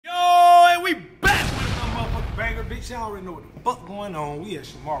sprxxch, y'all already know what the fuck going on. We at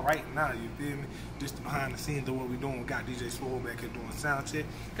Shamar right now, you feel me? Just the behind the scenes of what we doing. We got DJ Swole back here doing sound check.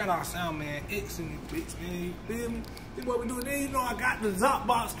 Got our sound man X in the bitch, man, you feel me? This what we doing. Then you know I got the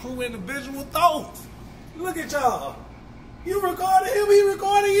Zopbox crew and the visual thoughts. Look at y'all. You recording him, he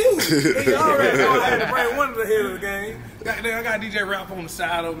recording you. And you already know I had to bring one of the head of the game. I got DJ Ralph on the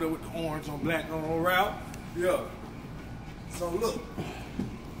side over there with the orange on black on Ralph. Yeah. So look,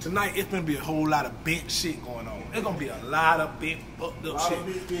 tonight it's gonna be a whole lot of bent shit going on. It's gonna be a lot of bent, fucked up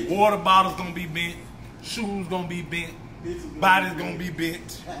shit. Water bottles gonna be bent, shoes gonna be bent, bodies gonna be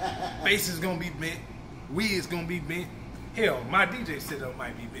bent, faces gonna be bent, wigs gonna be bent. Hell, my DJ setup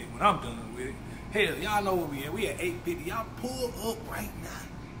might be bent when I'm done with it. Hell, y'all know where we at. We at 850. Y'all pull up right now.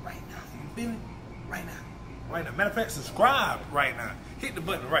 Right now. You feel me? Right now. Right now. Matter of fact, subscribe right now. Hit the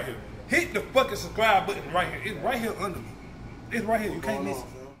button right here. Hit the fucking subscribe button right here. It's right here under me. It's right here. You can't miss it.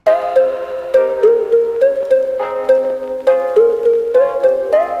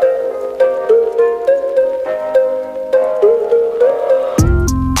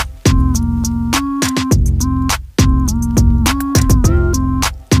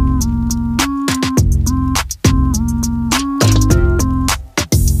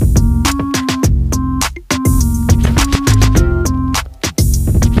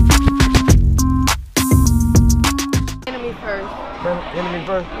 Enemy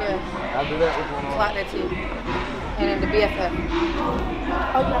first? Yeah. After that, what's going on? Clock that too. And then the BFF.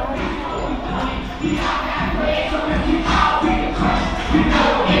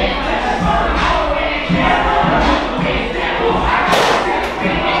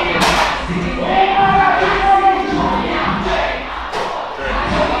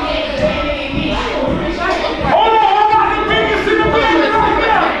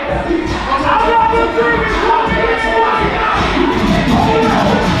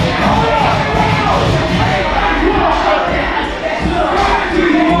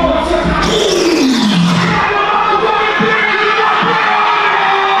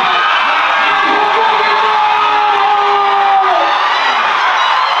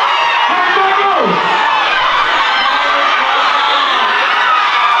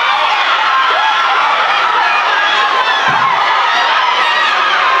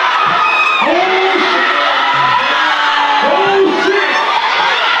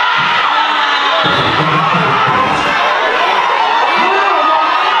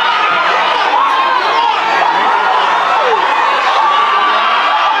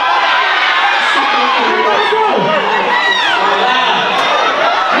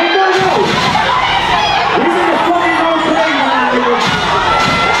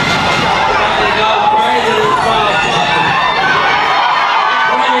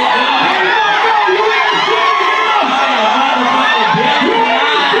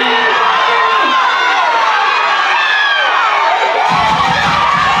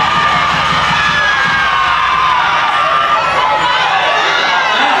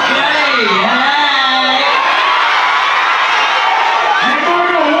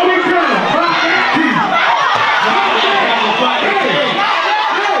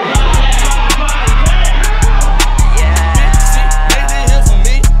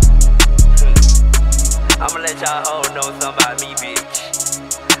 Y'all all know something about me, bitch.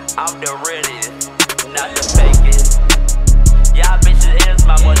 I'm the realest, not the fakest. Y'all bitches is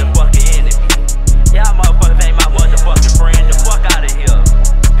my motherfucking enemy. Y'all motherfuckers ain't my motherfucking friend. The fuck out of here,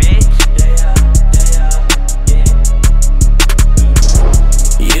 bitch.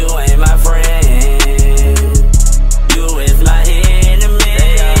 You ain't my friend. You is my enemy.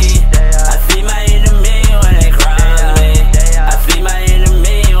 I see my enemy when they cross me. I see my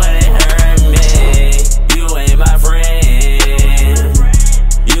enemy when they hurt me. You ain't my friend.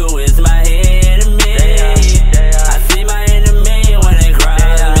 You is my enemy. I see my enemy when they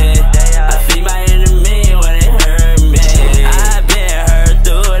cross me. I see my enemy when they hurt me.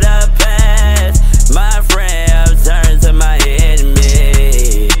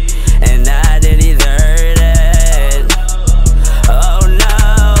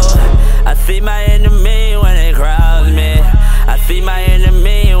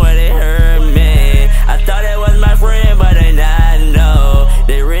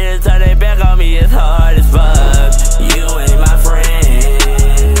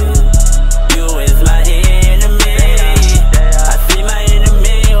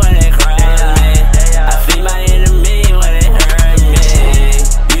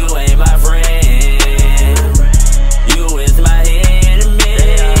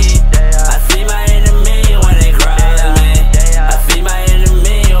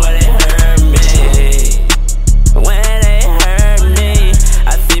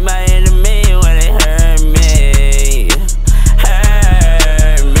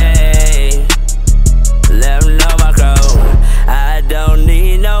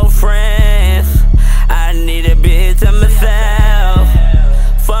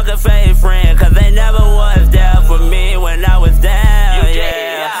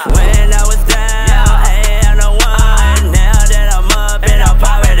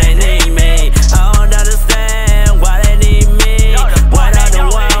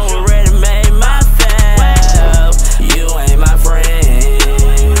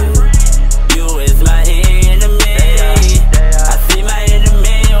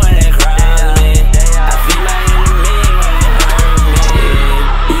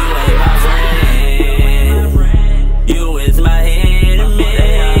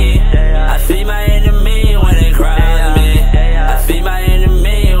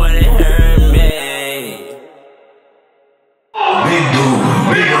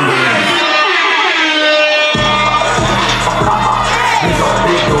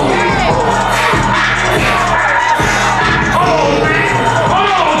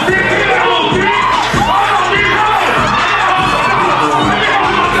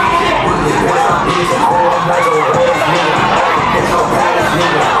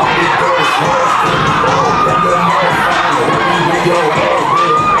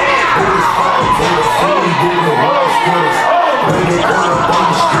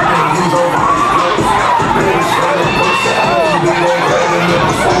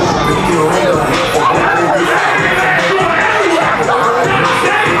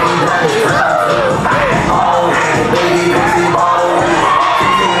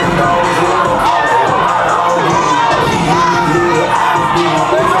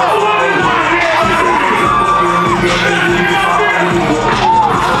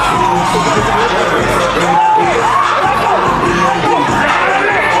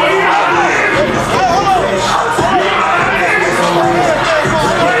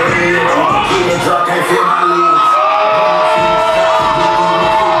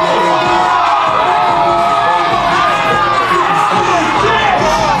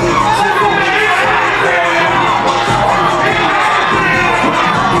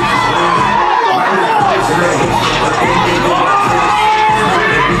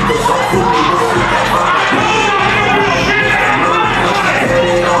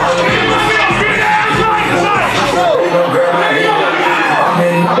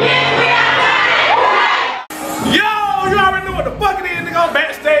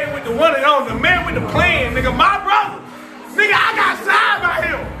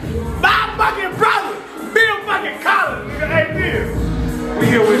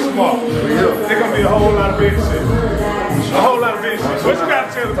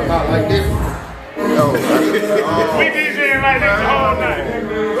 We DJing like this the whole night.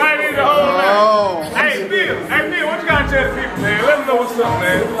 Like this the whole night. Hey, Bill, what you got to tell the people, man? Let them know what's up,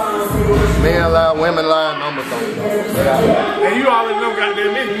 man. Men lie, women lie, numbers don't. And you already know,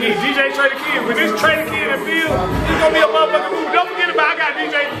 goddamn, it's me, DJ Trey the Kid. When this Trey the Kid in Bill, it's gonna be a motherfucking movie. Don't forget about I got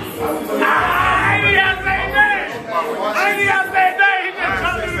DJ. I ain't got to say that. He just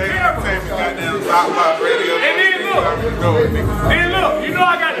talking to the camera. And then look, you know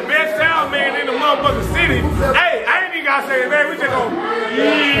I got the best sound man in the motherfucking city. Hey, I ain't even gotta say his name. We just go,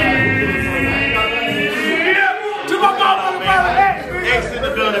 yeah, to my motherfucking brother X, nigga. X in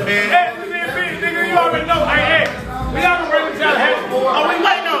the building, man. X in the building, nigga. You already know. Hey, X, we gotta bring the Tallahassee. Oh, we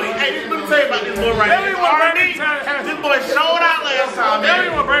waiting on it. Hey, let me tell you about this boy right here. This boy showed out last time, man.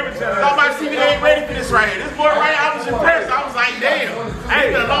 Nobody see me, they ain't ready for this right here. This boy right here, I was impressed. I was like, damn. Hey,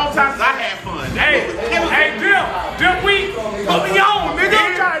 it's been a long time since I had fun. Hey, Jim, we put me on, nigga.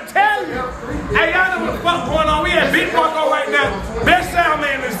 I'm trying to tell you. Hey, y'all know what the fuck going on. We at Big Marco right now. Best sound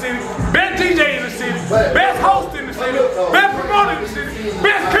man in the city. Best DJ in the city. Best host in the city. Best promoter in the city.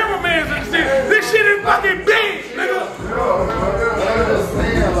 Best cameraman in the city. This shit is fucking big, nigga.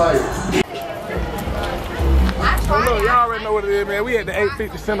 Look, y'all already know what it is, man. We at the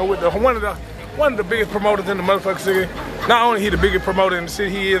 850 Center with one of the biggest promoters in the motherfucking city. Not only he the biggest promoter in the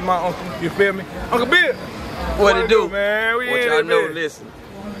city, he is my uncle. You feel me? Uncle Bill. What it do, man? We what y'all know? Listen,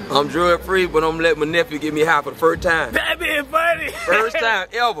 I'm drug free, but I'm letting my nephew get me high for the first time. That been funny. First time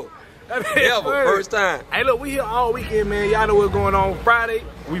ever. First time. Hey, look, we here all weekend, man. Y'all know what's going on. Friday,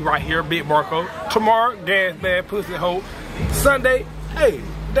 we right here, Big Marco. Tomorrow, Gas Bad Pussy Hole. Sunday, hey,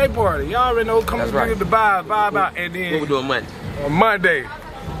 day party. Y'all already know. Come to the vibe out, and then what we doing Monday? On Monday,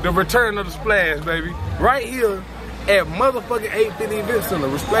 the return of the Splash, baby. Right here at motherfucking 850 Event Center.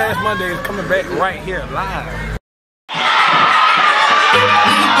 The Splash Monday is coming back right here live.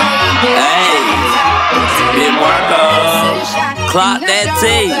 Hey, Big Marco, clock that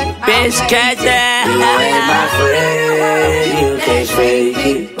T, bitch catch it. You ain't my friend, you can't fake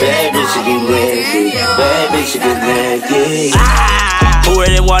it. Bad bitch, you get naked. Bad bitch, you get naked. Who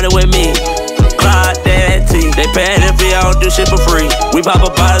really wanted with me? Clock that T. They paying if we don't do shit for free. We pop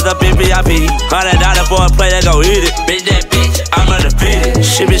up bottles up in VIP. $100 for a plate, they gon' eat it. Bitch, that bitch, I'm undefeated.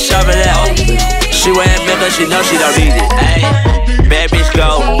 She been shoving that open. She wearing milk, she know she don't need it. Ay, bad bitch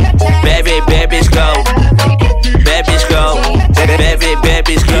go. Bad bitch go. Bad bitch go. Bad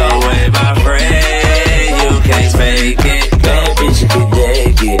bitch go. Hey, my friend, you can't fake it. Bad bitch get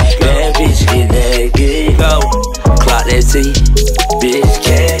naked. Bad bitch get naked. Go. Clock that T. Bitch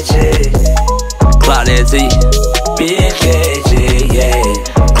catch it. Clock that T. Bitch catch it. Yeah.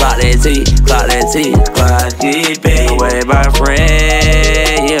 Clock that T. Clock it, baby. Hey, my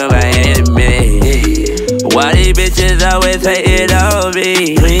friend, you ain't me. Why these bitches always hating on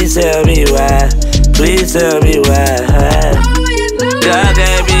me? Please tell me why. Please tell me why. God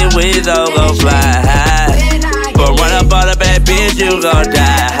gave me wings, I'm gon' fly high. But run up on a bad bitch, you gon'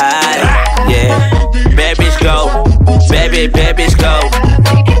 die. Yeah. Bad bitch go. Bad bitch go.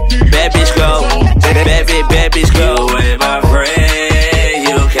 Bad bitch go. Bad bitch go. Hey, my friend,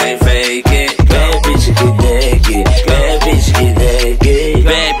 you can't fake it. Bad bitch get naked. Bad bitch get naked.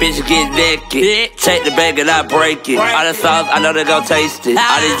 Bad bitch get naked. Take the bag and I break it. All the sauce, I know they gon' taste it.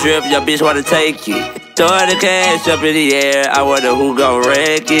 All this drip, your bitch wanna take it. Throwing the cash up in the air. I wonder who gon'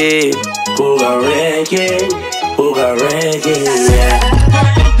 wreck it. Who gon' wreck it? Who gon' wreck it? Yeah.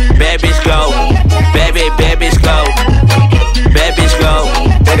 Bad bitch go. Bad bitch go. Bad bitch go.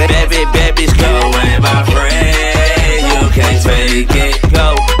 Bad bitch go. Hey, my friend, you can't fake it.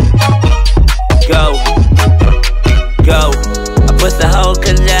 Go. I put the whole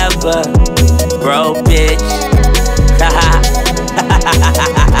cadaver. Bro, bitch.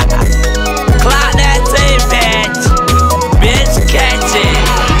 Clock that team, bitch. Bitch, catch it.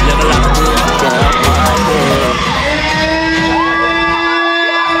 Look like a bitch,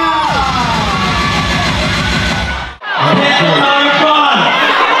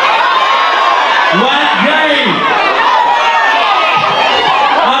 What game?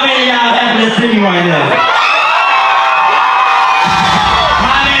 How many of y'all happy to see me right now?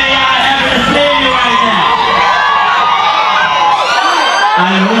 How many of y'all happy to see me right now? I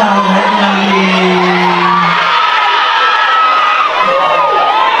know y'all happy.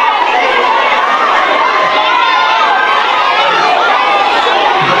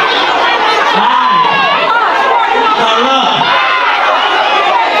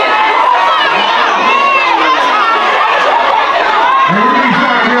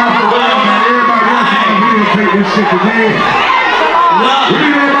 Shit today. We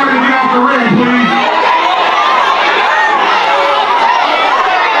need everybody to get off the ring, please.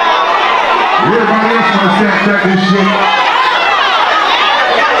 Everybody else check this shit.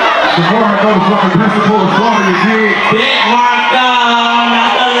 Shamar, I go to fucking Pensacola, Florida, you dig? Big Marco,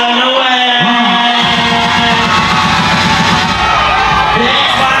 not the little way. Big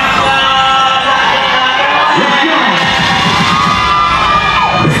Marco, Let's go.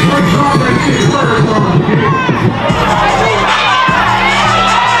 Let's all that shit first on, you dig?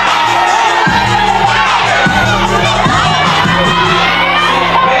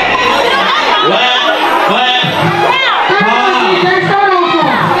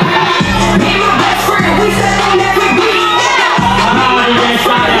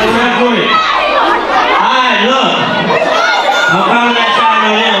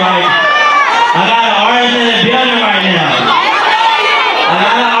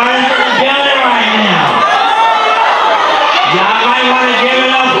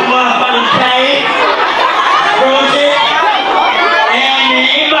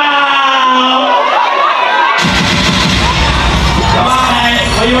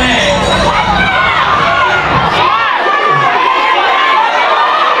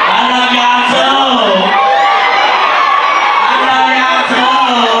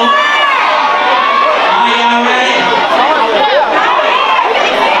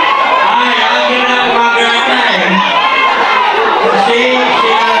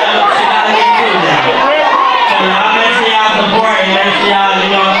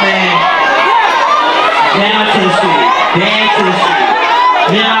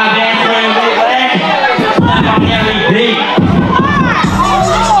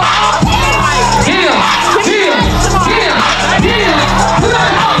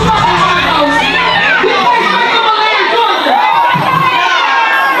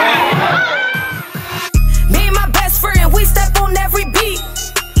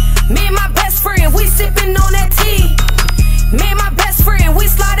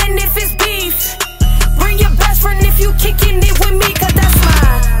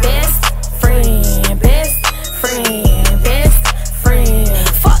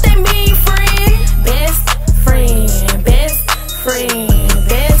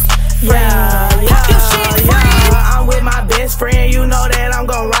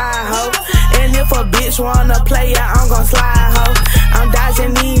 Wanna play, yeah, I'm gon' slide, ho. I'm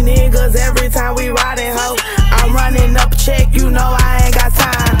dodging these niggas every time we riding, ho. I'm running up a check, you know I ain't got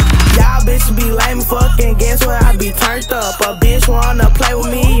time. Y'all bitches be lame, fucking guess what? I be turned up. A bitch wanna play with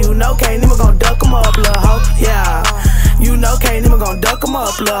me, you know can't even gon' duck 'em up, lil' ho. Yeah, you know can't even gon' duck 'em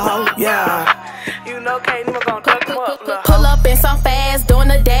up, lil' ho. Yeah, you know can't even gon' duck 'em up, lil' ho. Pull up in so fast, doing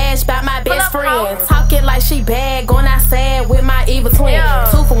a dash by my best friend. Talking like she bad, going outside with my evil twin. Yeah.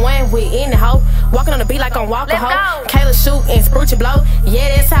 2 for 1 with any hoe. Walking on the beat like I'm walking, ho. Kayla shoot and sprxxch blow.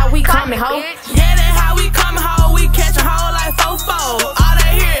 Yeah, that's how we coming, ho. Yeah, that's how we coming, ho. We catch a hoe like 4-4. All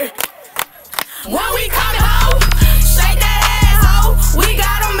they hear when we coming, ho. Shake that ass, ho. We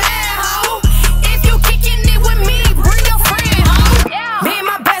got 'em mad, ho. If you kicking it with me, bring your friend, ho. Yeah. Me and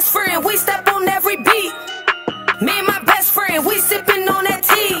my best friend, we step on every beat. Me and my best friend, we sipping on that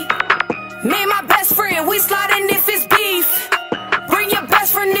tea. Me and my best friend, we sliding if it's beef. Bring your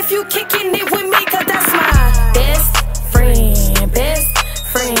best friend if you kicking it with me, cause that's my best friend, best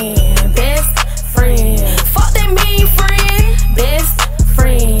friend, best friend. Fuck that mean friend. Best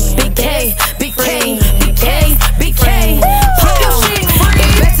friend, Big K, Big K, Big K, Big K. Fuck your shit, friend.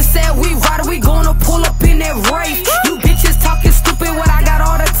 If Betsy said we ride, we gonna pull up in that Wraith. You bitches talking stupid, what I got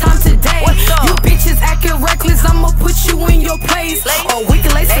all the time today. You bitches acting reckless, I'ma put you in your place. Or we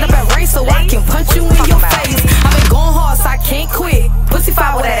can lace it up at race so I can punch you in your face. I've been going hard so I can't quit. Pussy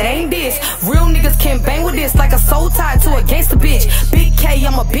fire, well that ain't this. Real niggas can't bang with this like a soul tied to a gangster bitch. Big K,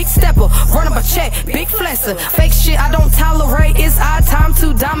 I'm a big stepper, run up a check, big flexer. Fake shit I don't tolerate, it's our time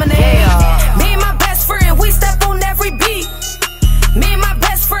to dominate. Yeah. Me and my best friend, we step on every beat. Me and my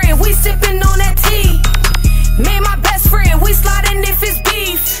best friend, we sipping on that tea. Me and my best friend, we sliding if it's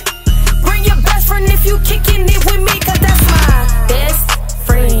beef. Bring your best friend if you kicking it with me, cause that's my best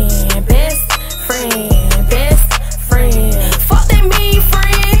friend, best friend, best friend. Fuck that mean friend.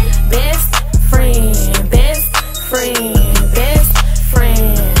 Best friend, best friend, best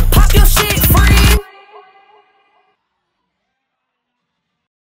friend. Pop your shit, friend.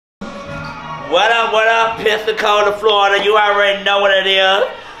 What up, Pensacola, Florida? You already know what it is.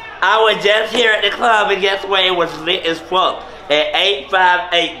 I was just here at the club and guess what? It was lit as fuck. At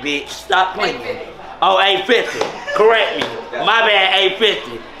 858, bitch. Stop playing. 850. Oh, 850. Correct me. My bad,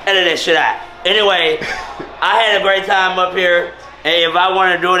 850. Edit that shit out. Anyway, I had a great time up here. And if I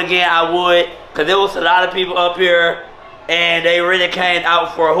wanted to do it again, I would. Because there was a lot of people up here. And they really came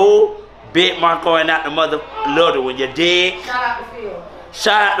out for who? Big Marco and not the mother little one. You dig? Shout out to Phil.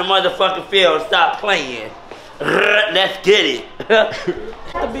 Shout out to motherfucking Phil. Stop playing. Let's get it.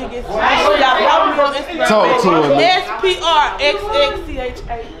 The biggest. Talk to him. sprxxch.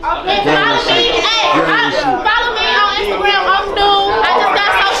 Okay, follow me. Follow me on Instagram. I'm new. I just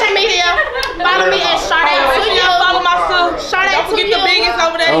got social media. Follow me at Shamar. Follow my son. Shamar. Don't forget the biggest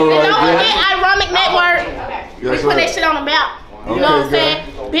over there. And don't forget Ironic Network. We put that shit on the map. You know what I'm saying?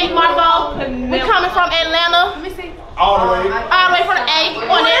 Big Marco. We coming from Atlanta. Let me see. All the way. All the way from the A. It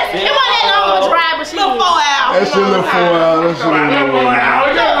wasn't that long of a drive, but she little 4 hours. That's a little 4 hours. That's a little 4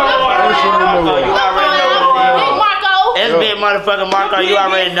 hours. Big Marco. It's big motherfucking Marco. You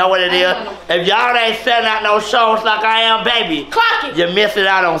already know what it is. If y'all ain't selling out no shows like I am, baby, Clock it. you're missing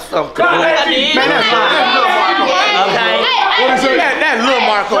out on something. Okay. Okay? That's little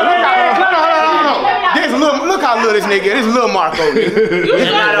Marco. Look how little this nigga is. This little Marco.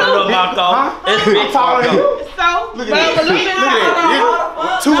 It's not a little Marco. It's big Marco. Look at this. Look at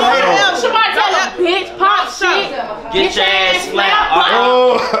that. 2 haters. Shamar tell her, bitch, pop shit. Get your ass slapped.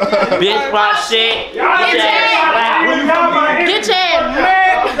 Bitch, pop shit. Get your ass slapped. Get your ass.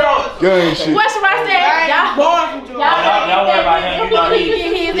 Gang shit. What Shamar said? Y'all Don't worry about him. You know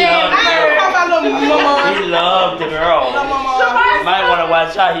he loved the girl. You might want to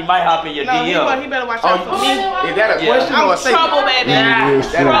watch out. He might hop in your DM. He better watch out for me. Is that a question or a statement? Trouble, baby.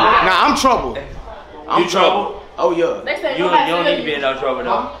 Nah, I'm trouble. You trouble? Oh yeah. You don't need to be in no trouble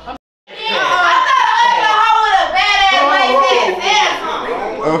though.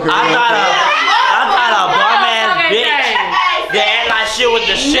 Okay. I thought a bum ass bitch that act like she was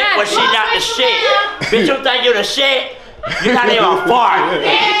the shit when she not the shit. Bitch, you think you the shit? You not even a fart.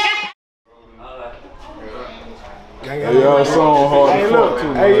 Hey, y'all song hard to fuck too,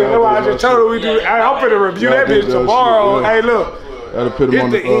 man. Hey, you know what I just told her we do? I'm finna review that bitch tomorrow. Hey, look. Gotta put him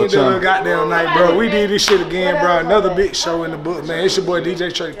on It's the end of the channel. goddamn night, bro. We did this shit again, bro. Another big show in the book, man. It's your boy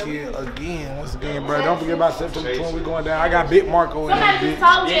DJ Trey Kid again. Once again, bro. Don't forget about September 20. We going down. I got Big Marco in this bitch.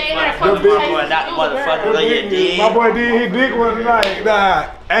 My boy did his big one tonight. Nah.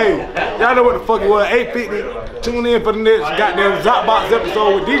 Hey, y'all know what the fuck it was. 8:50. Tune in for the next goddamn Zopbox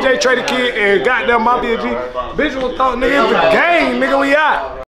episode with DJ Trey Kid and goddamn my BG. Visual Thought, nigga. It's the game, nigga. We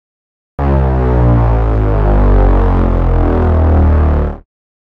out.